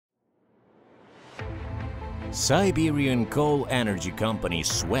Siberian coal energy company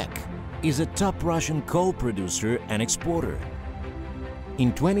Suek is a top Russian coal producer and exporter.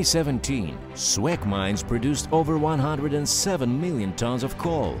 In 2017, Suek mines produced over 107 million tons of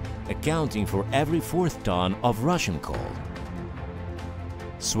coal, accounting for every fourth ton of Russian coal.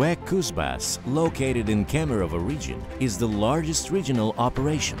 Suek-kuzbasss, located in Kemerovo region, is the largest regional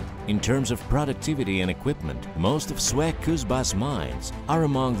operation. In terms of productivity and equipment, most of Suek-kuzbasss mines are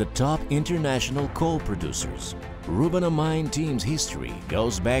among the top international coal producers. Rubana mine team's history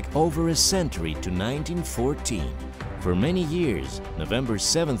goes back over a century to 1914. For many years, November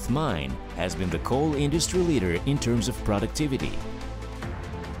 7th mine has been the coal industry leader in terms of productivity.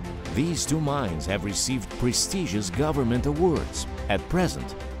 These two mines have received prestigious government awards. At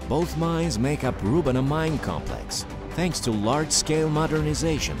present, both mines make up Rubana mine complex. Thanks to large-scale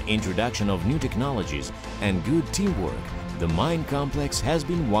modernization, introduction of new technologies and good teamwork, the mine complex has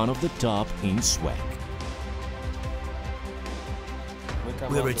been one of the top in Suek.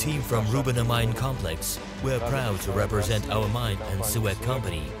 We're a team from Rubana Mine Complex. We're proud to represent our mine and Suek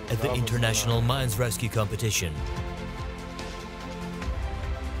company at the International Mines Rescue Competition.